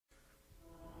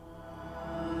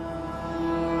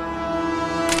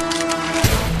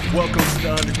Welcome to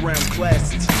the Underground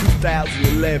Classics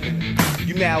 2011.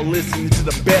 You now listening to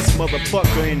the best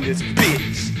motherfucker in this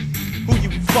bitch. Who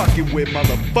you fucking with,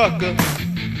 motherfucker?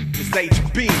 It's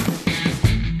HB.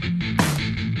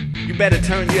 You better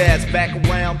turn your ass back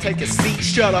around, take a seat,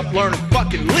 shut up, learn and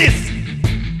fucking listen.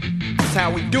 That's how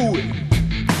we do it.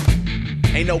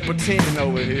 Ain't no pretending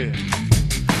over here.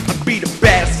 I be the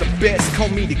best, the best, call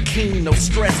me the king, no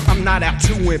stress. I'm not out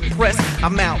to impress,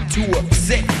 I'm out to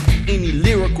upset any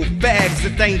lyrical fags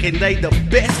that thinking they the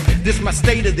best. This my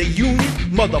state of the union,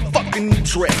 motherfucking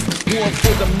address. One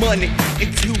for the money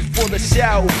and two for the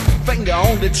show. Finger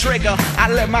on the trigger,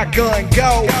 I let my gun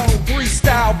go.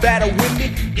 Freestyle battle with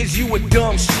me, is you a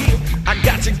dumb shit? I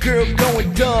got your girl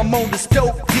going dumb on the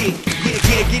stove dick.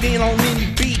 Yeah, get in on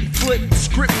any beat, flip the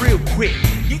script real quick.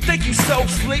 You think you so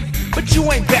slick, but you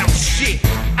ain't bout shit.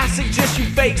 I suggest you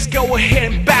fakes go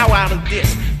ahead and bow out of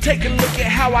this. Take a look at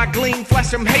how I gleam, flash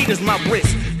some haters my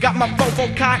wrist. Got my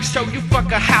fofo cock, show you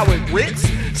fucker how it rips.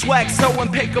 Swag so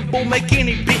impeccable, make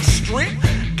any bitch strip.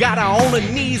 Got her on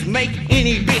her knees, make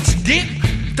any bitch dip.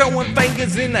 Throwing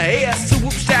fingers in the air,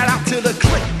 swoop, shout out to the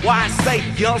clique. Why I say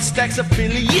young stacks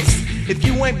affiliates. If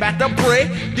you ain't bout the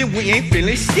bread, then we ain't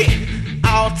feeling shit.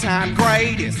 All-time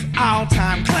greatest,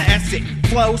 all-time classic.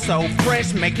 Flow so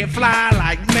fresh, make it fly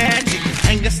like magic.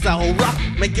 Anger so rough,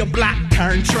 make your block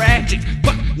turn tragic.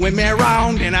 Fuck women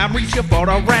wrong, then I'm reaching for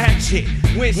the ratchet.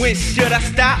 When should I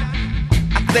stop?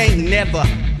 I think never.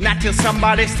 Not till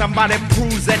somebody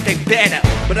proves that they better.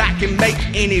 But I can make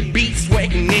any beat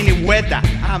sweat in any weather.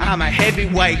 I'm a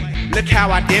heavyweight, look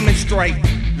how I demonstrate.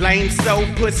 Lame so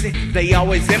pussy, they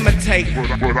always imitate.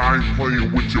 But I ain't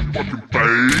playing with your fucking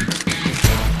face.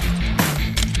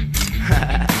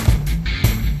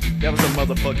 That was a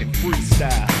motherfucking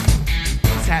freestyle.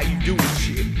 That's how you do this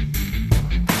shit.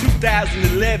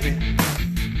 2011.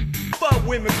 Fuck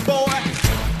women, boy.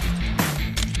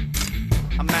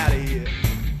 I'm out of here.